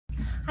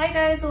Hi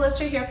guys,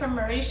 Alicia here from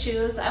Murray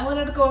Shoes. I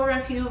wanted to go over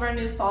a few of our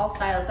new fall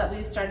styles that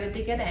we've started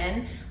to get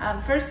in.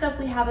 First up,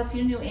 we have a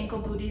few new ankle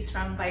booties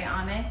from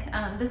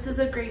Bionic. This is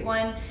a great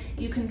one.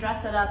 You can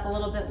dress it up a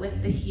little bit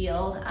with the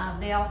heel.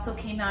 They also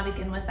came out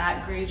again with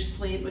that grayish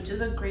suede, which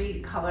is a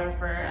great color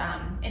for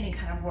any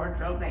kind of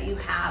wardrobe that you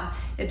have.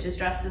 It just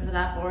dresses it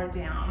up or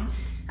down.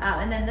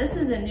 And then this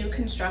is a new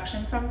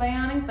construction from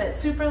Bionic, but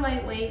super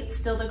lightweight,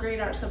 still the great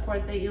arch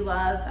support that you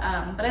love.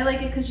 But I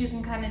like it because you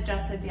can kind of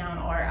dress it down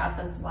or up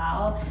as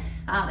well.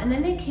 And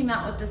then they came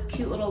out with this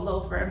cute little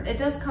loafer. It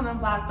does come in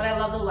black, but I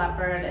love the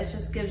leopard. It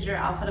just gives your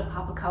outfit a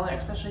pop of color,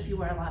 especially if you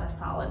wear a lot of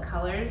solid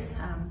colors.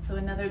 So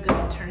another good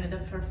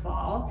alternative for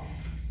fall.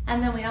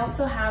 And then we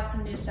also have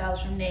some new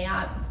styles from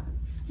Nayat.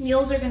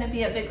 Mules are going to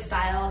be a big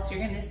style, so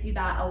you're going to see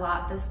that a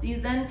lot this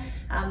season.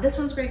 This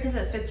one's great because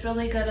it fits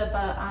really good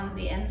on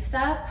the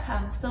instep.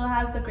 Still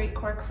has the great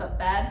cork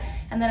footbed,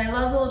 and then I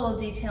love the little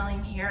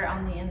detailing here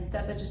on the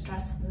instep. It just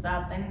dresses it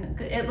up, and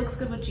it looks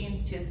good with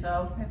jeans too.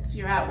 So if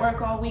you're at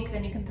work all week,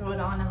 then you can throw it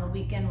on the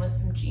weekend with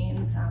some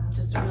jeans.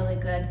 Just a really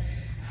good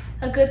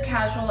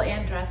casual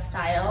and dress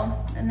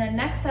style. And then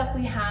next up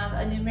we have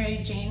a new Mary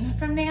Jane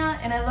from Nayat,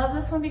 and I love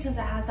this one because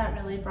it has that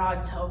really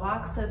broad toe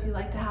box. So if you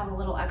like to have a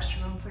little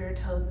extra room for your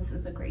toes, this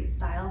is a great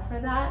style for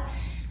that.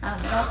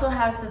 It also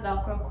has the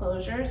Velcro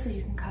closure, so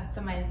you can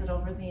customize it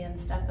over the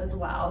instep as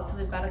well. So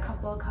we've got a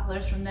couple of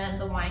colors from them,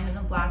 the wine and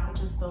the black,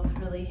 which is both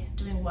really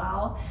doing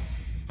well.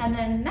 And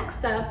then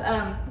next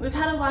up, we've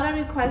had a lot of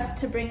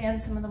requests to bring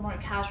in some of the more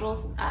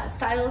casual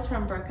styles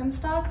from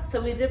Birkenstock. So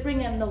we did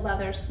bring in the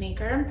leather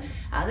sneaker.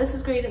 This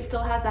is great. It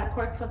still has that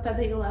cork footbed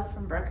that you love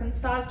from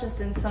Birkenstock, just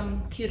in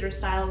some cuter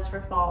styles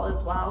for fall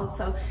as well.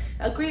 So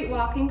a great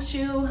walking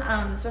shoe,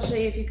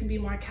 especially if you can be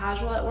more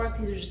casual at work.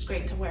 These are just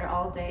great to wear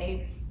all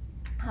day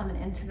and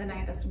into the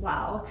night as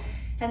well.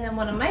 And then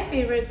one of my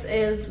favorites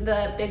is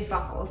the big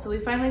buckle. So we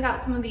finally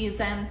got some of these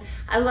in.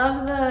 I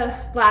love the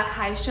black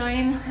high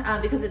shine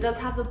because it does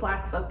have the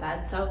black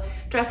footbed, so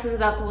dresses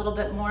it up a little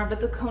bit more,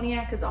 but the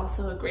cognac is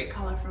also a great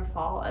color for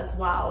fall as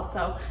well.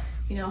 So,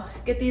 you know,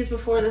 get these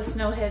before the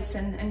snow hits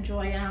and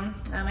enjoy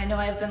them. I know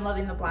I've been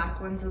loving the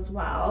black ones as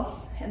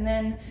well. And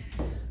then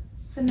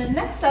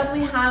next up we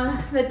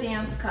have the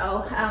Dance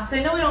Co. So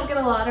I know we don't get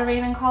a lot of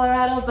rain in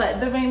Colorado, but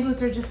the rain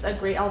boots are just a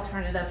great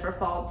alternative for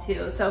fall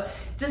too. So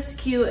just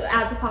cute,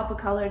 adds a pop of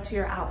color to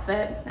your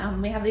outfit.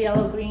 We have the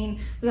yellow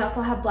green. We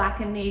also have black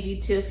and navy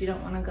too if you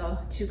don't want to go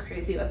too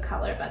crazy with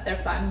color, but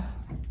they're fun.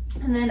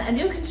 And then a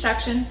new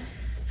construction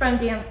from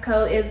Dance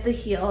Co. is the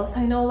heel. So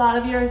I know a lot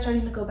of you are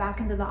starting to go back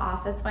into the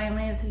office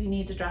finally, and so you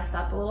need to dress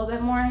up a little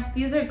bit more.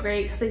 These are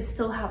great because they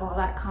still have all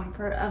that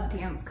comfort of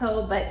Dance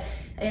Co. but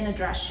in a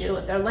dress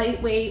shoe. They're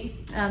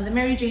lightweight. The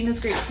Mary Jane is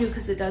great too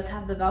because it does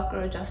have the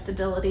Velcro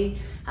adjustability.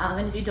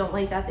 And if you don't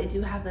like that, they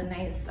do have the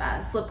nice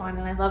slip-on,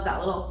 and I love that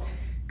little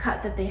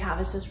cut that they have.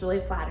 It's just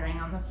really flattering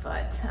on the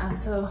foot.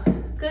 So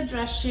good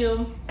dress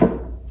shoe.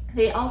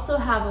 They also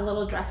have a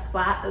little dress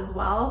flat as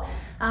well.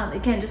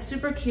 Again, just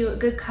super cute,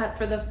 good cut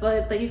for the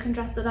foot, but you can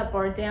dress it up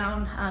or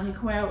down. You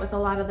can wear it with a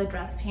lot of the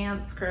dress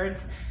pants,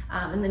 skirts,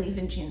 and then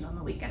even jeans on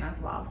the weekend as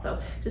well.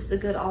 So just a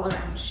good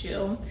all-around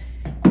shoe.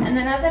 And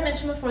then as I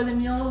mentioned before, the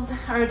mules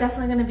are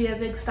definitely gonna be a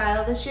big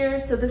style this year.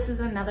 So this is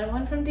another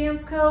one from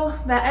Dance Co.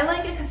 But I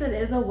like it because it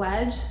is a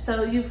wedge.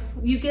 So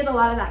you get a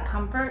lot of that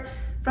comfort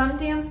from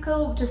Dance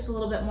Co, just a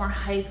little bit more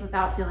height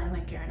without feeling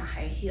like you're in a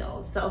high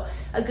heel. So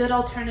a good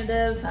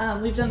alternative.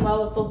 We've done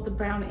well with both the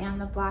brown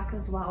and the black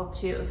as well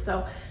too.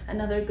 So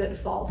another good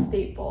fall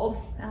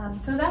staple.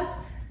 So that's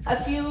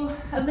a few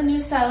of the new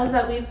styles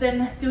that we've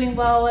been doing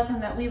well with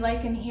and that we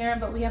like in here,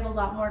 but we have a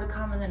lot more to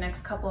come in the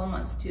next couple of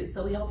months too.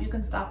 So we hope you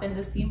can stop in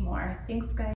to see more. Thanks guys.